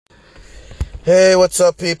Hey, what's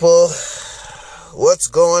up, people? What's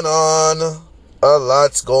going on? A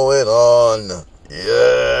lot's going on.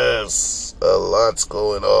 Yes, a lot's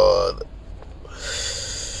going on.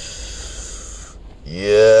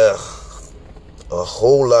 Yeah, a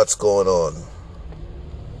whole lot's going on.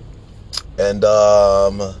 And,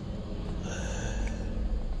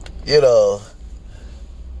 you know,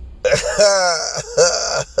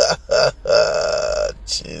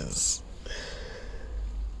 jeez.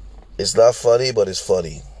 It's not funny, but it's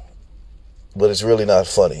funny. But it's really not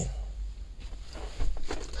funny.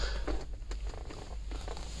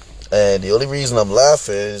 And the only reason I'm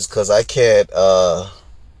laughing is because I can't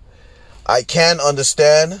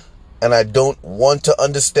understand, and I don't want to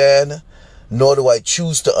understand, nor do I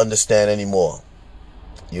choose to understand anymore.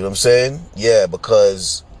 You know what I'm saying? Yeah,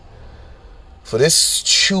 because for this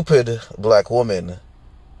stupid black woman,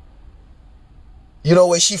 you know,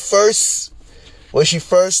 when she first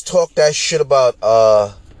talked that shit about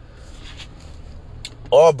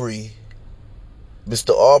Aubrey, Mr.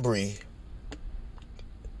 Aubrey,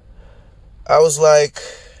 I was like,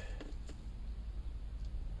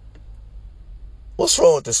 what's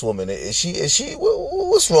wrong with this woman? Is she,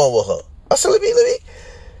 what's wrong with her? I said, let me,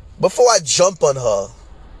 before I jump on her,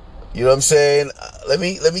 you know what I'm saying? Let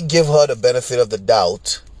me give her the benefit of the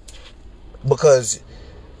doubt, because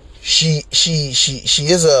she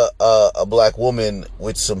is a black woman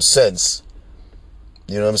with some sense.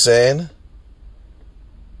 You know what I'm saying?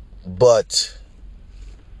 But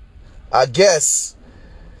I guess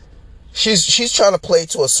she's trying to play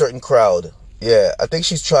to a certain crowd. Yeah, I think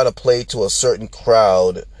she's trying to play to a certain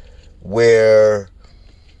crowd where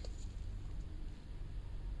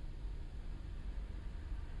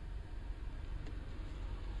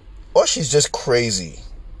or she's just crazy.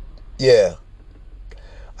 Yeah.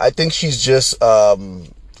 I think she's just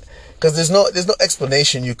because there's no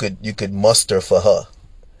explanation you could muster for her.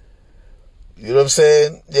 You know what I'm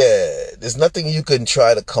saying? Yeah, there's nothing you can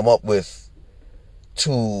try to come up with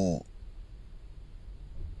to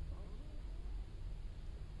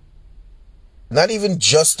not even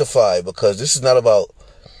justify, because this is not about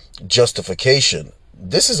justification.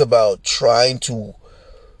 This is about trying to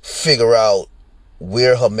figure out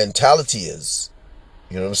where her mentality is.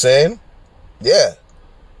 You know what I'm saying? Yeah.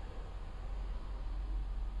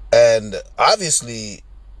 And obviously,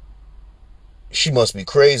 she must be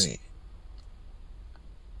crazy.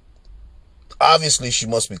 Obviously, she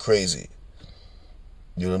must be crazy.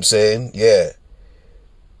 You know what I'm saying? Yeah.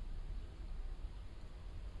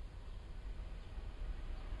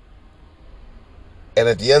 And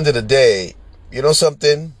at the end of the day, you know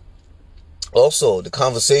something? Also, the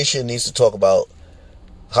conversation needs to talk about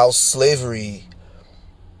how slavery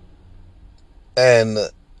and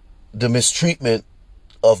the mistreatment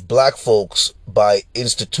of black folks by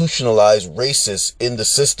institutionalized racists in the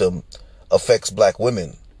system affects black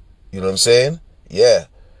women. You know what I'm saying? Yeah.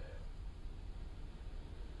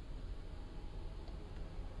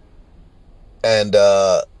 And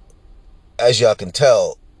as y'all can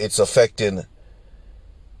tell, it's affecting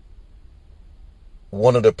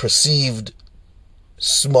one of the perceived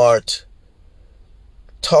smart,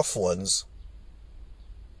 tough ones.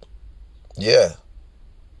 Yeah.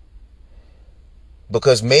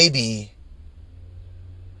 Because maybe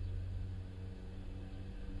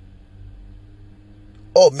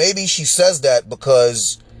she says that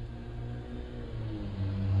because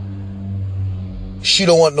she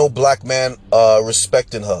don't want no black man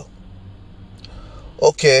respecting her.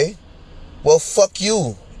 Okay. Well, fuck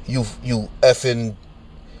you. You effing,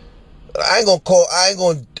 I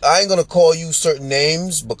ain't gonna call you certain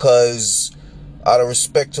names because out of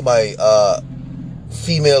respect to my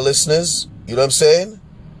female listeners, you know what I'm saying?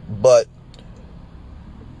 But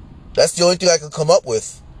that's the only thing I can come up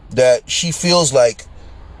with, that she feels like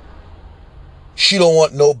she don't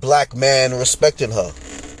want no black man respecting her.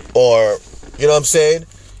 Or, you know what I'm saying?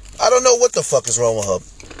 I don't know what the fuck is wrong with her.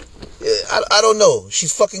 I don't know.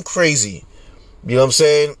 She's fucking crazy. You know what I'm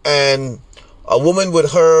saying? And a woman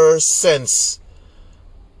with her sense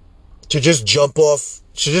to just jump off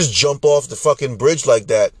the fucking bridge like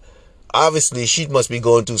that, obviously she must be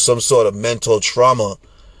going through some sort of mental trauma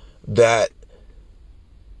that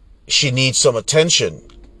she needs some attention.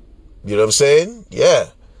 You know what I'm saying? Yeah.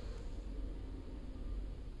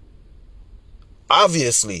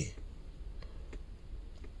 Obviously.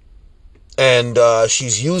 And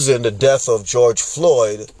she's using the death of George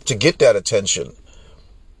Floyd to get that attention.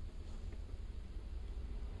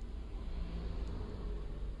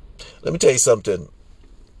 Let me tell you something.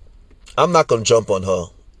 I'm not going to jump on her.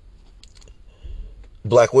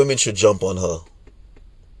 Black women should jump on her,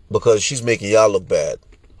 because she's making y'all look bad.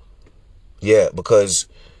 Yeah, because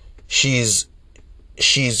she's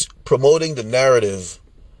promoting the narrative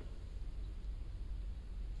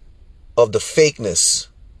of the fakeness.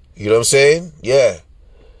 You know what I'm saying? Yeah.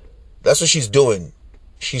 That's what she's doing.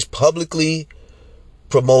 She's publicly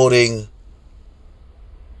promoting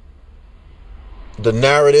the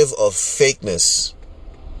narrative of fakeness.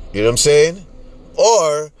 You know what I'm saying?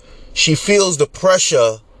 Or she feels the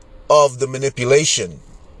pressure of the manipulation.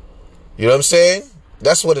 You know what I'm saying?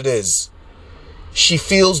 That's what it is. She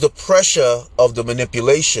feels the pressure of the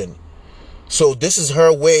manipulation. So this is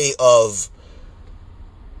her way of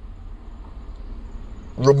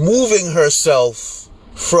removing herself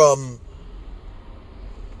from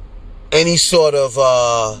any sort of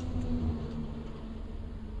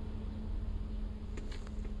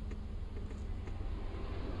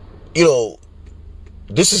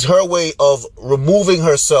this is her way of removing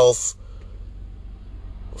herself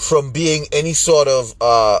from being any sort of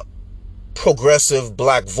progressive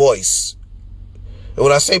black voice. And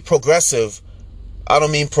when I say progressive, I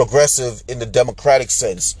don't mean progressive in the democratic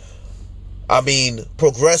sense. I mean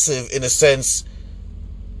progressive in the sense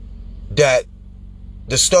that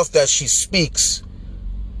the stuff that she speaks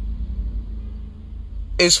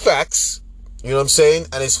is facts. You know what I'm saying?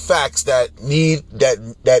 And it's facts that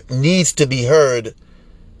needs to be heard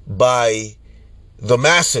by the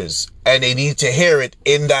masses, and they need to hear it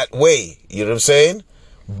in that way. You know what I'm saying?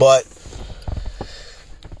 But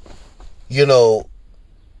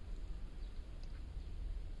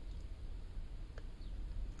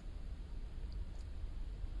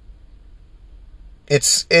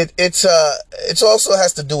it's also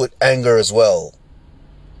has to do with anger as well.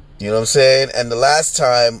 You know what I'm saying? And the last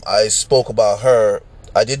time I spoke about her,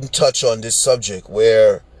 I didn't touch on this subject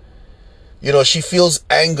where she feels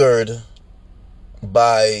angered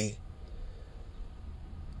by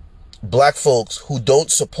black folks who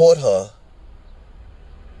don't support her,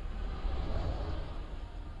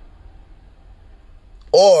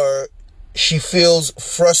 or she feels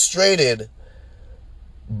frustrated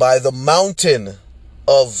by the mountain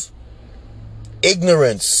of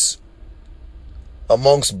ignorance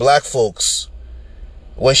amongst black folks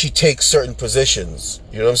when she takes certain positions.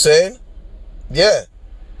 You know what I'm saying? Yeah.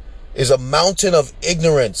 Is a mountain of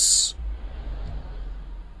ignorance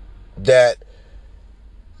that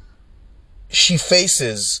she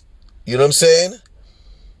faces, you know what I'm saying,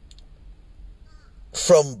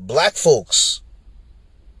 from black folks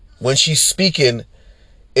when she's speaking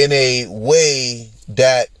in a way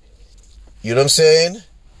that, you know what I'm saying,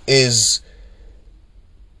 is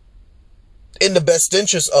in the best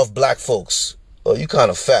interest of black folks. Oh, you kind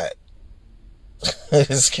of fat.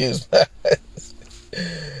 Excuse me.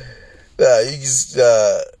 Nah, you just,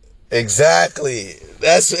 exactly.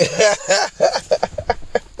 That's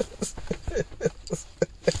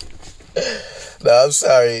Nah, I'm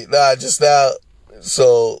sorry. Nah, just now.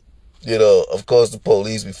 So, of course the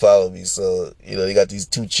police be following me. So, they got these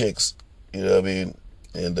two chicks, you know what I mean?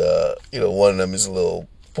 And, one of them is a little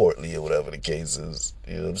portly or whatever the case is.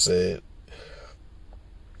 You know what I'm saying?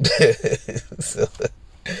 So,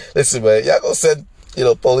 listen, man, y'all gonna send,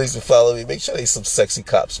 police to follow me. Make sure they some sexy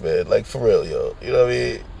cops, man. Like, for real, yo. You know what I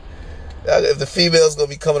mean? If the female's gonna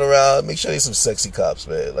be coming around, make sure they some sexy cops,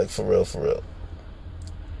 man. Like, for real, for real.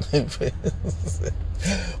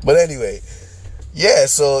 But anyway, yeah,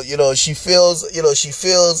 so, she feels, and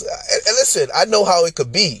listen, I know how it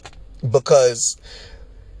could be, because,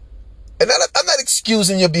 and I'm not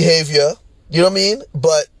excusing your behavior, you know what I mean?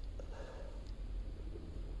 But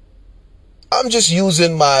I'm just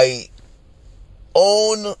using my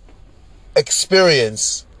own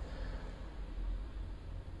experience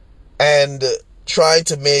and trying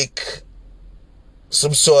to make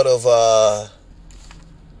some sort of,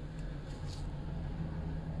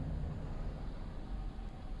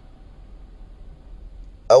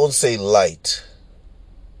 I wouldn't say light.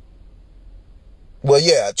 Well,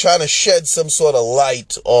 yeah, trying to shed some sort of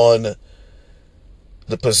light on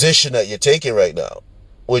the position that you're taking right now,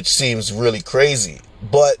 which seems really crazy.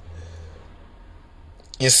 But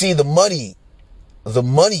you see, the money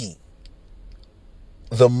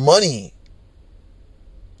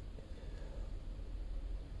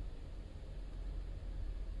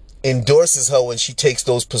endorses her when she takes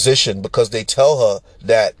those positions, because they tell her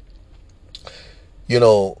that,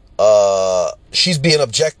 she's being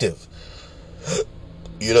objective.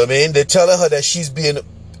 You know what I mean? They're telling her that she's being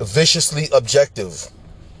viciously objective.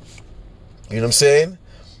 You know what I'm saying?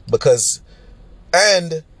 Because,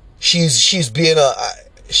 and she's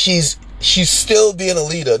still being a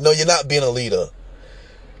leader. No, you're not being a leader.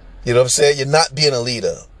 You know what I'm saying? You're not being a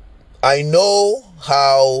leader. I know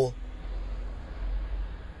how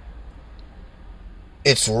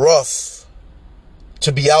it's rough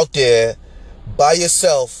to be out there by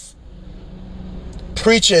yourself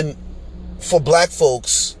preaching for black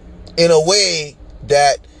folks in a way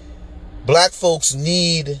that black folks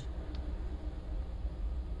need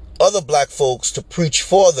other black folks to preach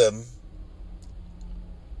for them,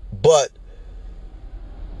 but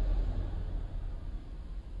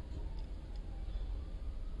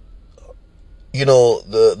you know,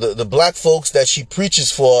 the black folks that she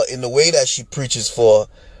preaches for in the way that she preaches for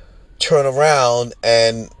turn around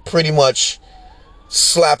and pretty much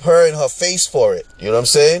slap her in her face for it. You know what I'm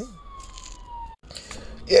saying?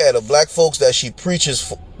 Yeah, the black folks that she preaches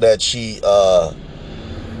for,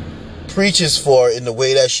 preaches for in the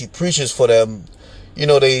way that she preaches for them, you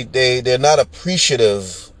know, they're not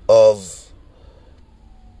appreciative of,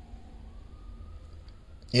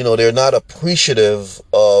 you know, they're not appreciative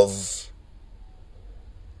of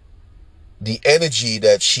the energy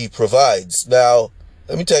that she provides. Now,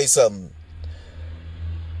 let me tell you something.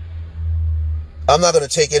 I'm not going to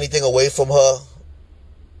take anything away from her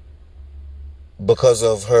because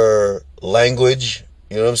of her language,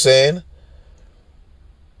 you know what I'm saying?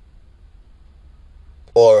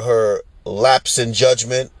 Or her lapse in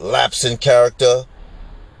judgment, lapse in character,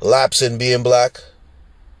 lapse in being black.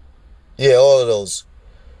 Yeah, all of those.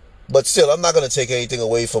 But still, I'm not going to take anything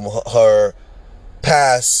away from her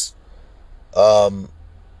past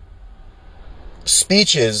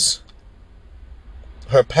speeches,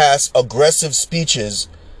 her past aggressive speeches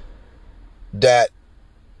that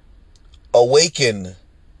awaken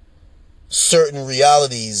certain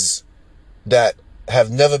realities that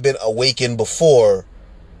have never been awakened before.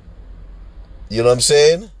 You know what I'm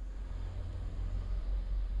saying?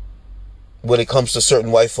 When it comes to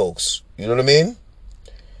certain white folks. You know what I mean?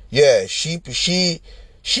 Yeah, she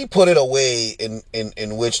put it away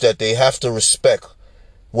in which that they have to respect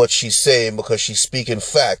what she's saying because she's speaking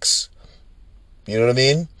facts. You know what I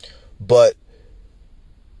mean? But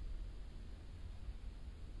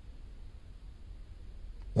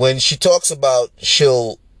when she talks about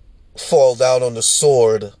she'll fall down on the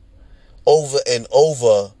sword over and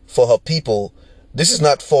over for her people, this is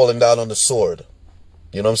not falling down on the sword.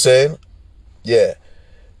 You know what I'm saying? Yeah.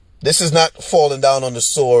 This is not falling down on the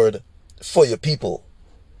sword for your people.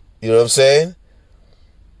 You know what I'm saying?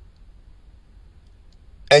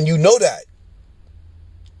 And you know that.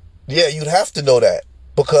 Yeah, you'd have to know that.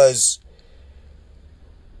 Because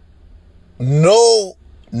no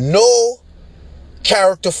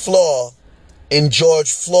character flaw in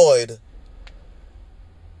George Floyd,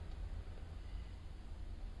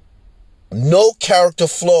 no character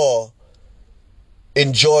flaw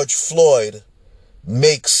in George Floyd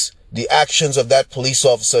makes the actions of that police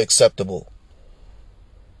officer acceptable.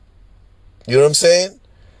 You know what I'm saying?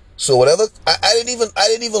 So whatever, I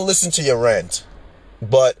didn't even listen to your rant,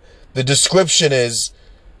 but the description is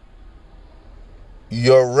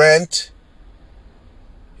your rant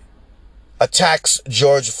attacks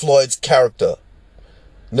George Floyd's character.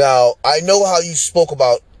 Now, I know how you spoke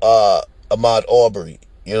about Ahmaud Arbery,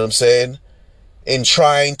 you know what I'm saying? In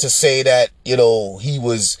trying to say that, you know, he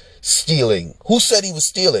was stealing. Who said he was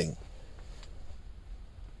stealing?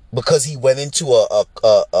 Because he went into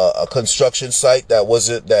a construction site that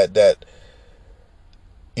wasn't that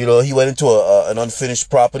you know, he went into an unfinished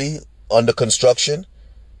property under construction.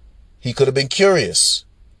 He could have been curious.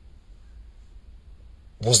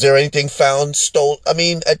 Was there anything found, stole? I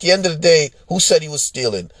mean, at the end of the day, who said he was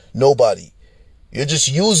stealing? Nobody. You're just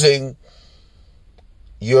using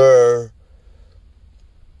your,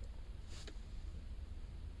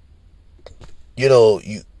 you know,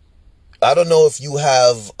 I don't know if you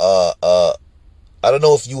have I don't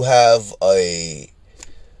know if you have a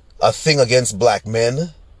thing against black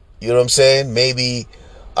men. You know what I'm saying? Maybe,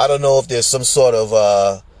 I don't know if there's some sort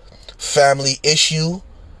of family issue.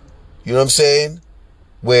 You know what I'm saying?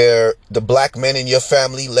 Where the black men in your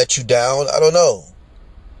family let you down. I don't know.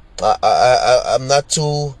 I'm not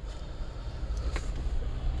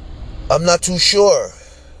too sure.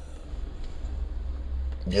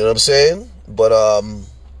 You know what I'm saying? But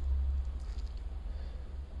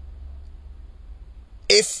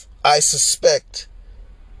if I suspect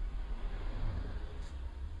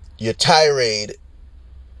your tirade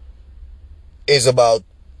is about,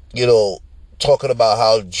 you know, talking about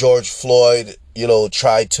how George Floyd, you know,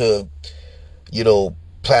 tried to, you know,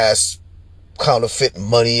 pass counterfeit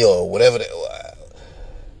money or whatever.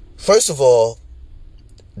 First of all,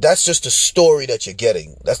 that's just a story that you're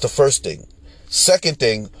getting. That's the first thing. Second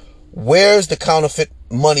thing, where's the counterfeit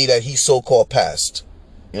money that he so-called passed?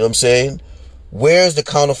 You know what I'm saying? Where's the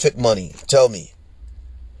counterfeit money? Tell me.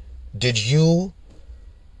 Did you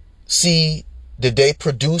see Did they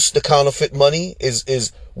produce the counterfeit money?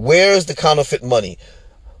 Where is the counterfeit money?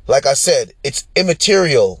 Like I said, it's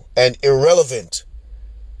immaterial and irrelevant.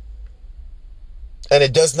 And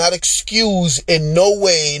it does not excuse in no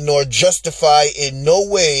way, nor justify in no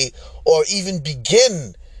way, or even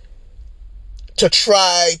begin to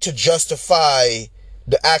try to justify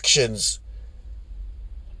the actions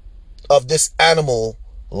of this animal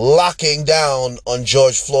locking down on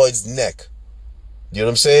George Floyd's neck. You know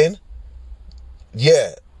what I'm saying?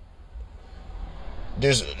 Yeah.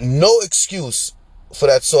 There's no excuse for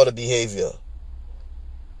that sort of behavior.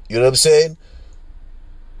 You know what I'm saying?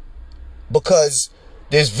 Because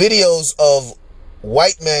there's videos of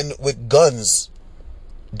white men with guns,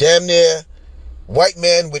 damn near white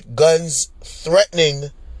men with guns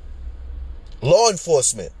threatening law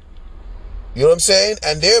enforcement. You know what I'm saying?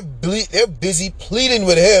 And they're busy pleading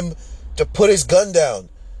with him to put his gun down.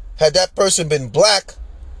 Had that person been black,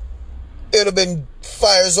 it would have been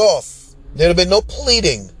fires off. There'd have been no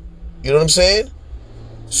pleading. You know what I'm saying?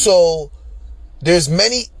 So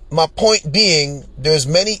my point being, there's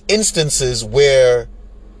many instances where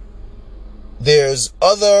there's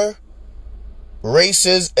other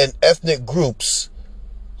races and ethnic groups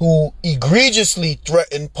who egregiously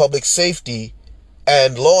threaten public safety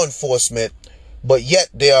and law enforcement, but yet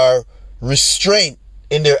they are restrained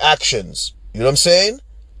in their actions. You know what I'm saying?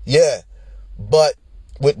 Yeah. But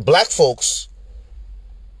with black folks,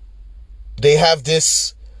 they have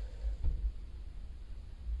this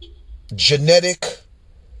genetic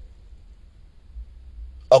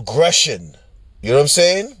aggression. You know what I'm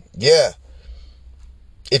saying? Yeah.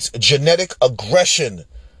 It's genetic aggression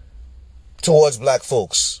towards black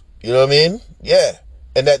folks. You know what I mean? Yeah.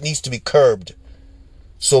 And that needs to be curbed.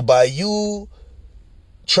 So by you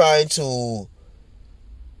trying to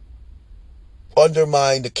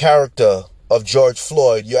undermine the character of George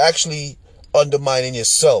Floyd, you're actually undermining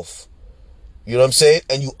yourself. You know what I'm saying?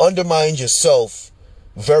 And you undermine yourself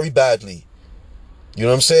very badly. You know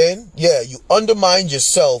what I'm saying? Yeah, you undermine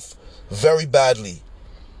yourself very badly.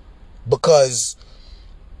 Because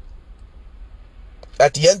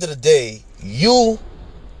at the end of the day, you,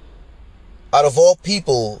 out of all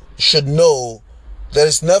people, should know that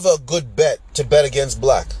it's never a good bet to bet against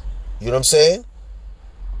black. You know what I'm saying?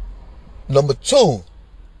 Number two,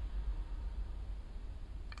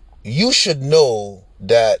 you should know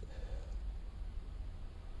that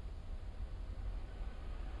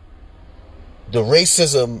the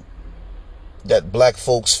racism that black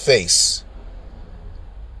folks face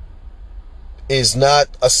is not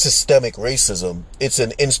a systemic racism. It's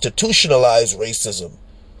an institutionalized racism,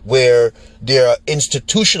 where there are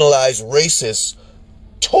institutionalized racists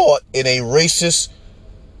taught in a racist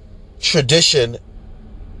tradition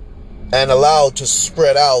and allowed to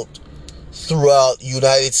spread out throughout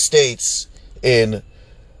United States in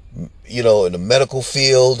the medical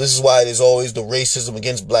field. This is why there's always the racism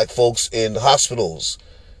against black folks in hospitals.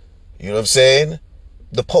 You know what I'm saying?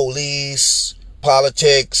 The police,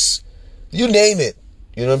 politics, you name it.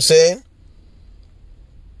 You know what I'm saying?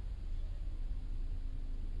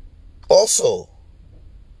 Also,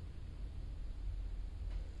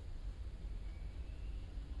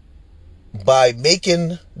 by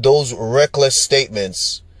making those reckless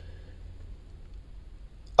statements,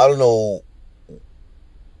 I don't know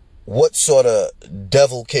what sort of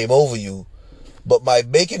devil came over you, but by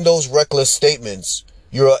making those reckless statements,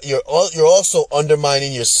 you're also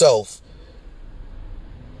undermining yourself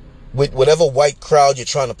with whatever white crowd you're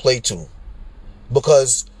trying to play to.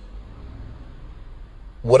 Because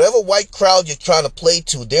whatever white crowd you're trying to play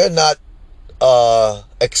to, they're not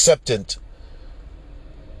acceptant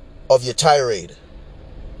of your tirade.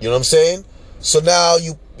 You know what I'm saying? So now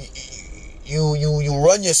you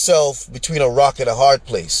run yourself between a rock and a hard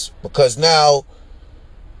place. Because now,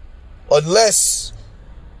 unless,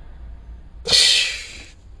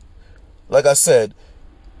 like I said,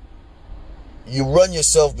 you run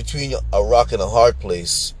yourself between a rock and a hard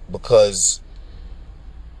place, because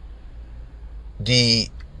the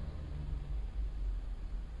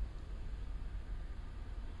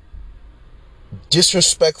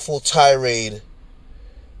disrespectful tirade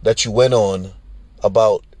that you went on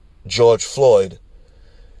about George Floyd,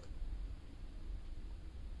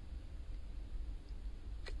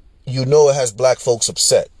 it has black folks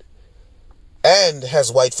upset, and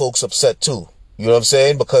has white folks upset too. You know what I'm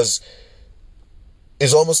saying? Because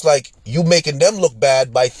it's almost like you making them look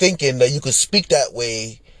bad by thinking that you could speak that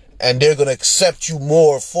way and they're going to accept you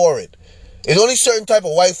more for it. It's only certain type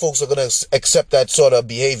of white folks are going to accept that sort of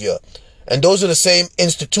behavior. And those are the same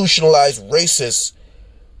institutionalized racists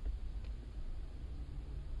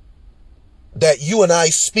that you and I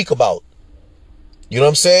speak about. You know what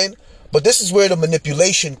I'm saying? But this is where the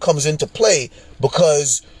manipulation comes into play,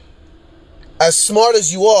 because as smart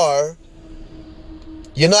as you are,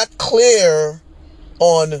 you're not clear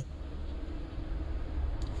on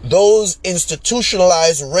those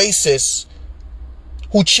institutionalized racists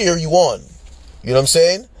who cheer you on. You know what I'm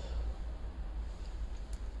saying?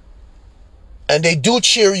 And they do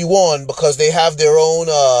cheer you on because they have their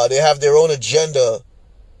own agenda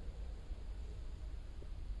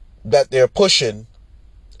that they're pushing,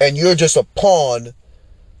 and you're just a pawn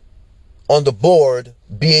on the board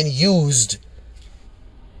being used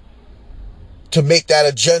to make that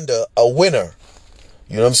agenda a winner.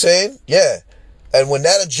 You know what I'm saying? Yeah. And when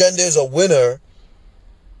that agenda is a winner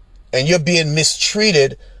and you're being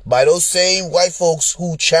mistreated by those same white folks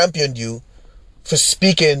who championed you for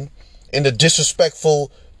speaking in the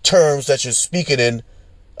disrespectful terms that you're speaking in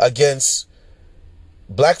against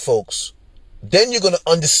black folks, then you're going to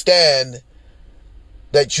understand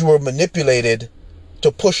that you were manipulated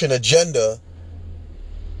to push an agenda,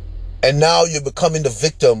 and now you're becoming the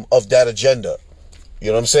victim of that agenda. You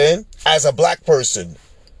know what I'm saying? As a black person.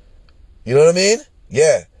 You know what I mean?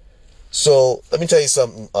 Yeah. So let me tell you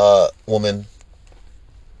something, woman.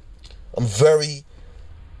 I'm very,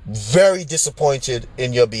 very disappointed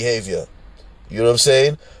in your behavior. You know what I'm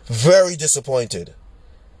saying? Very disappointed.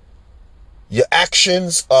 Your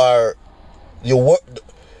actions are, your work.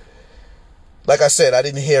 Like I said, I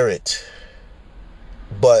didn't hear it,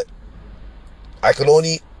 but I could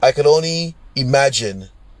only imagine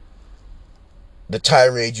the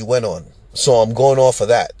tirade you went on. So I'm going off of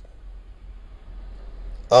that.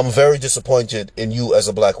 I'm very disappointed in you as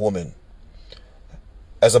a black woman.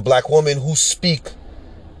 As a black woman who speak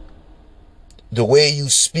the way you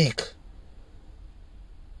speak,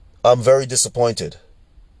 I'm very disappointed.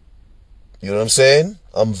 You know what I'm saying?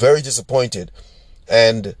 I'm very disappointed.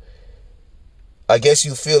 And I guess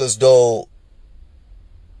you feel as though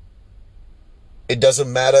it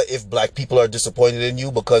doesn't matter if black people are disappointed in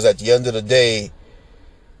you, because at the end of the day,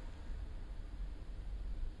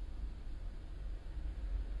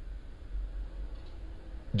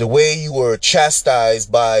 the way you were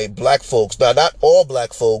chastised by black folks, now not all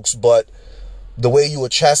black folks, but the way you were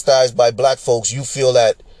chastised by black folks, you feel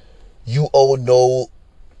that you owe no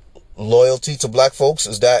loyalty to black folks?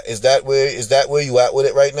 Is that where you at with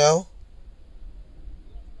it right now?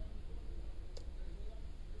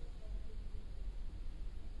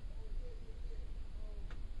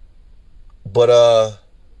 But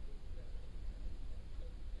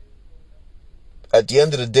at the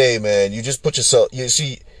end of the day, man, you just put yourself, you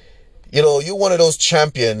see, you know, you're one of those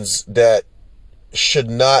champions that should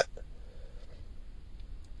not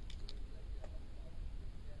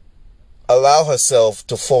allow herself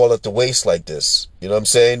to fall at the waist like this. You know what I'm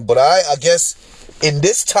saying? But I guess in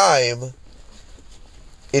this time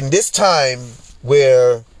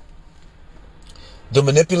where the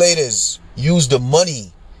manipulators use the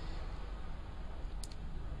money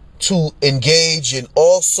to engage in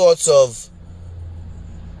all sorts of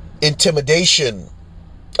intimidation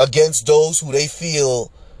against those who they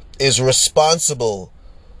feel is responsible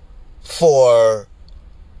for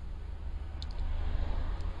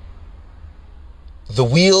the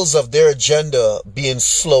wheels of their agenda being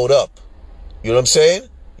slowed up. You know what I'm saying?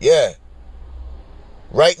 Yeah.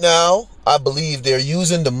 Right now, I believe they're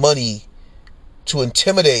using the money to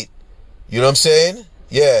intimidate. You know what I'm saying?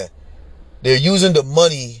 Yeah. They're using the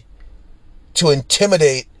money to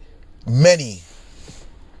intimidate many.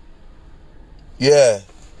 Yeah.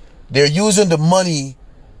 They're using the money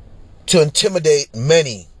to intimidate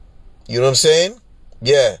many. You know what I'm saying?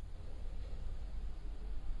 Yeah.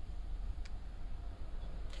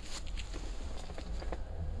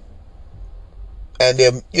 And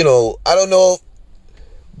then, you know, I don't know,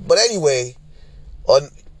 but anyway,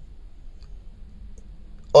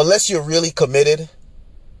 unless you're really committed,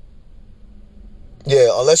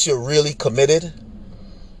 unless you're really committed,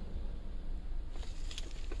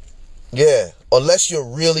 unless you're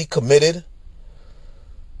really committed.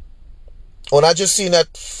 When I just seen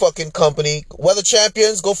that fucking company, Weather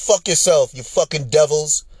Champions, go fuck yourself, you fucking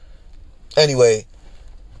devils. Anyway,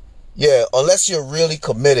 unless you're really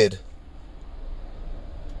committed,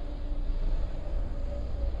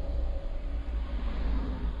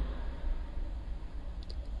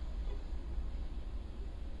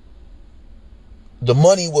 the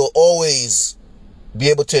money will always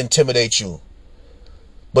be able to intimidate you.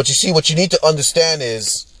 But you see, what you need to understand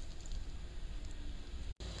is,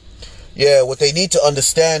 what they need to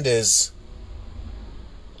understand is,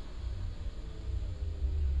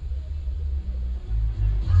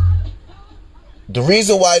 The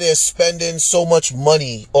reason why they're spending so much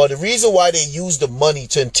money, or the reason why they use the money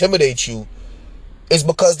to intimidate you, is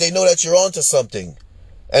because they know that you're onto something.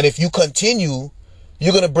 And if you continue,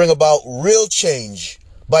 you're going to bring about real change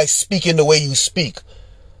by speaking the way you speak.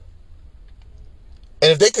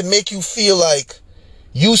 And if they can make you feel like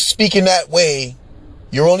you speaking that way,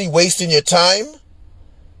 you're only wasting your time,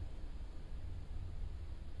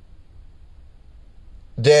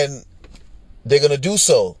 then they're going to do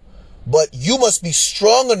so. But you must be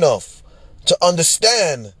strong enough to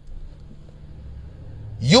understand.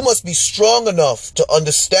 You must be strong enough to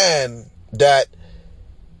understand that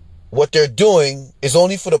what they're doing is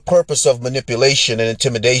only for the purpose of manipulation and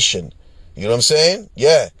intimidation. You know what I'm saying?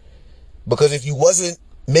 Yeah. Because if you wasn't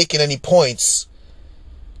making any points,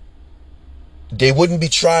 they wouldn't be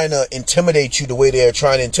trying to intimidate you the way they're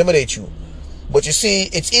trying to intimidate you. But you see,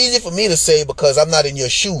 it's easy for me to say because I'm not in your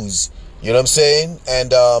shoes. You know what I'm saying?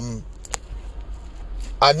 And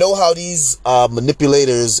I know how these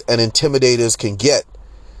manipulators and intimidators can get.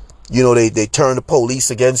 You know, they turn the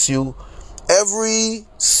police against you. Every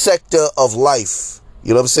sector of life, you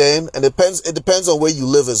know what I'm saying? And it depends on where you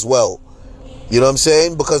live as well. You know what I'm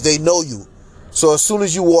saying? Because they know you. So as soon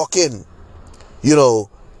as you walk in, you know,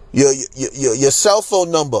 your cell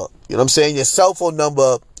phone number, you know what I'm saying? Your cell phone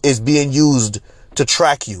number is being used to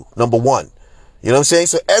track you, number one. You know what I'm saying?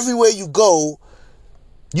 So everywhere you go,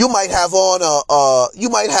 you might have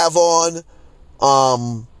on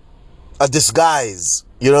a disguise.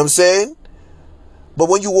 You know what I'm saying? But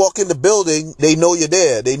when you walk in the building, they know you're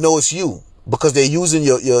there. They know it's you because they're using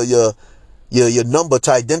your number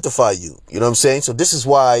to identify you. You know what I'm saying? So this is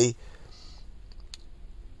why,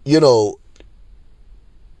 you know,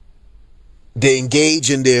 they engage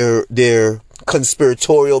in their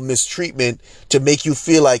conspiratorial mistreatment to make you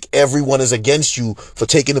feel like everyone is against you for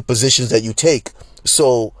taking the positions that you take.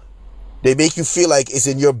 So they make you feel like it's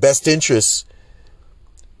in your best interest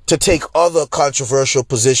to take other controversial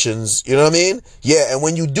positions. You know what I mean? Yeah, and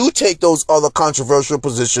when you do take those other controversial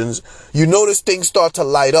positions, you notice things start to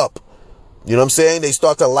light up. You know what I'm saying? They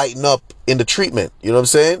start to lighten up in the treatment. You know what I'm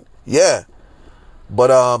saying? Yeah.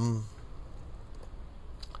 But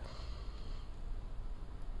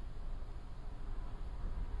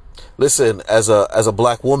listen, as a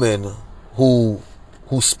black woman who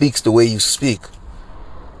speaks the way you speak,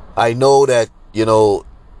 I know that, you know,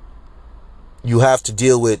 you have to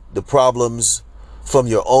deal with the problems from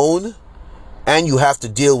your own, and you have to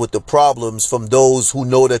deal with the problems from those who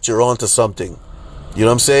know that you're onto something. You know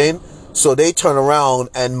what I'm saying? So they turn around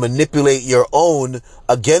and manipulate your own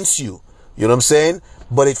against you. You know what I'm saying?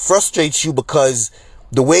 But it frustrates you because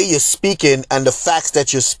the way you're speaking and the facts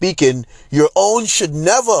that you're speaking, your own should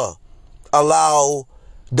never allow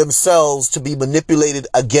themselves to be manipulated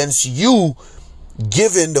against you,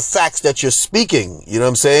 given the facts that you're speaking. You know what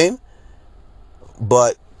I'm saying?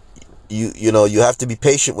 But you know, you have to be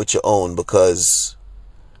patient with your own because,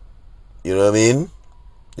 you know what I mean?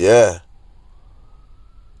 Yeah.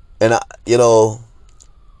 And you know,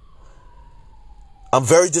 I'm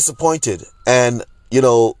very disappointed, and you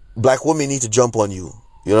know, black women need to jump on you.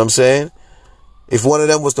 You know what I'm saying? If one of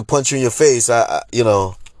them was to punch you in your face, you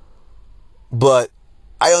know, but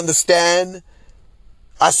I understand.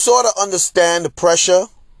 I sort of understand the pressure.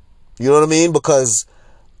 You know what I mean? Because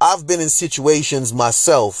I've been in situations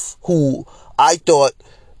myself who I thought,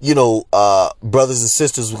 you know, brothers and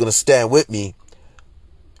sisters were going to stand with me,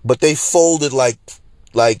 but they folded like,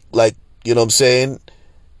 you know what I'm saying?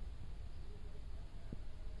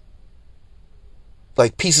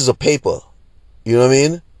 Like pieces of paper. You know what I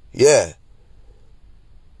mean? Yeah.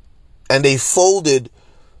 And they folded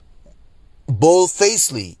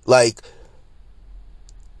bold-facedly, like,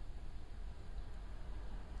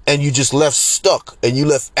 and you just left stuck and you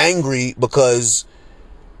left angry because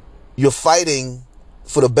you're fighting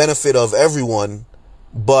for the benefit of everyone,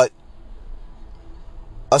 but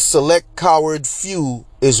a select coward few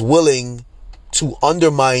is willing to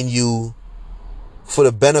undermine you for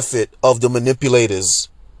the benefit of the manipulators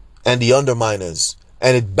and the underminers.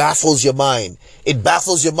 And it baffles your mind. It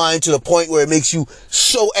baffles your mind to the point where it makes you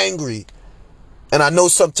so angry. And I know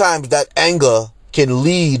sometimes that anger can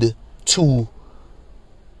lead to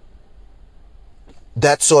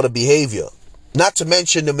that sort of behavior. Not to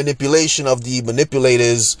mention the manipulation of the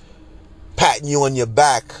manipulators patting you on your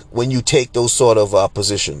back when you take those sort of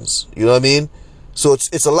positions. You know what I mean? So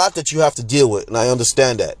it's a lot that you have to deal with, and I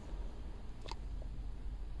understand that.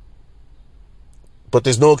 But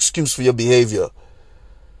there's no excuse for your behavior.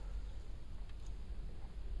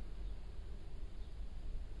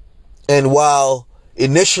 And while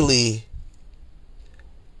initially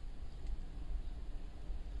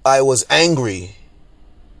I was angry,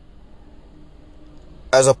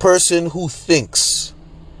 as a person who thinks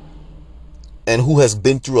and who has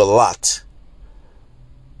been through a lot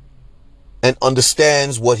and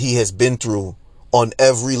understands what he has been through on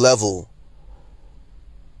every level,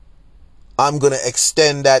 I'm going to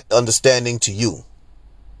extend that understanding to you.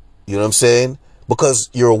 You know what I'm saying? Because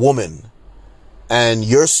you're a woman and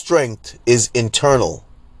your strength is internal.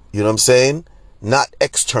 You know what I'm saying? Not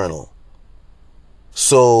external.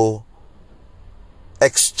 So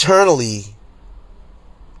externally,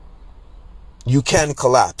 you can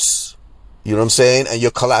collapse. You know what I'm saying? And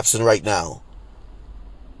you're collapsing right now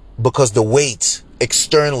because the weight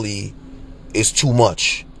externally is too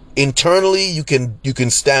much. Internally, you can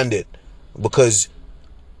stand it because,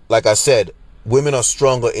 like I said, women are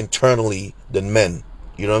stronger internally than men.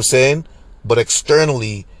 You know what I'm saying? But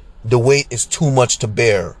externally, the weight is too much to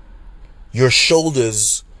bear. Your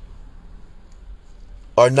shoulders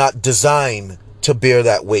are not designed to bear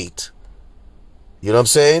that weight. You know what I'm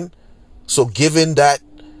saying? So given that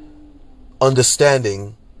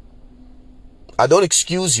understanding, I don't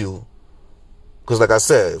excuse you. Because like I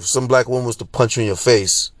said, if some black woman was to punch you in your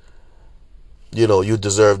face, you know, you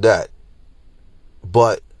deserve that.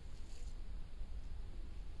 But,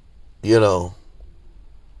 you know,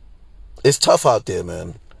 it's tough out there,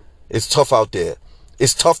 man. It's tough out there.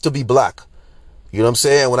 It's tough to be black. You know what I'm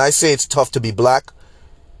saying? When I say it's tough to be black,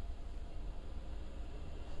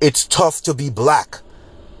 it's tough to be black.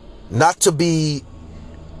 Not to be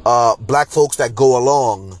black folks that go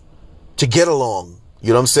along to get along. You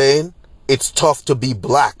know what I'm saying? It's tough to be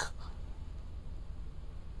black.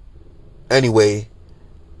 Anyway,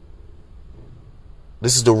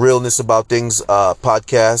 this is the Realness About Things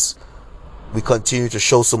podcast. We continue to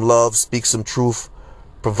show some love, speak some truth,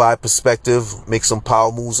 provide perspective, make some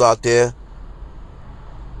power moves out there.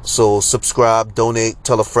 So subscribe, donate,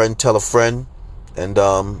 tell a friend,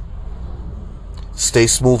 and stay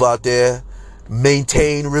smooth out there.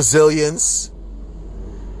 Maintain resilience.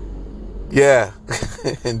 Yeah.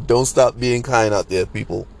 And don't stop being kind out there,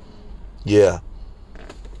 people. Yeah.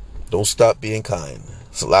 Don't stop being kind.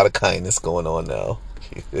 There's a lot of kindness going on now.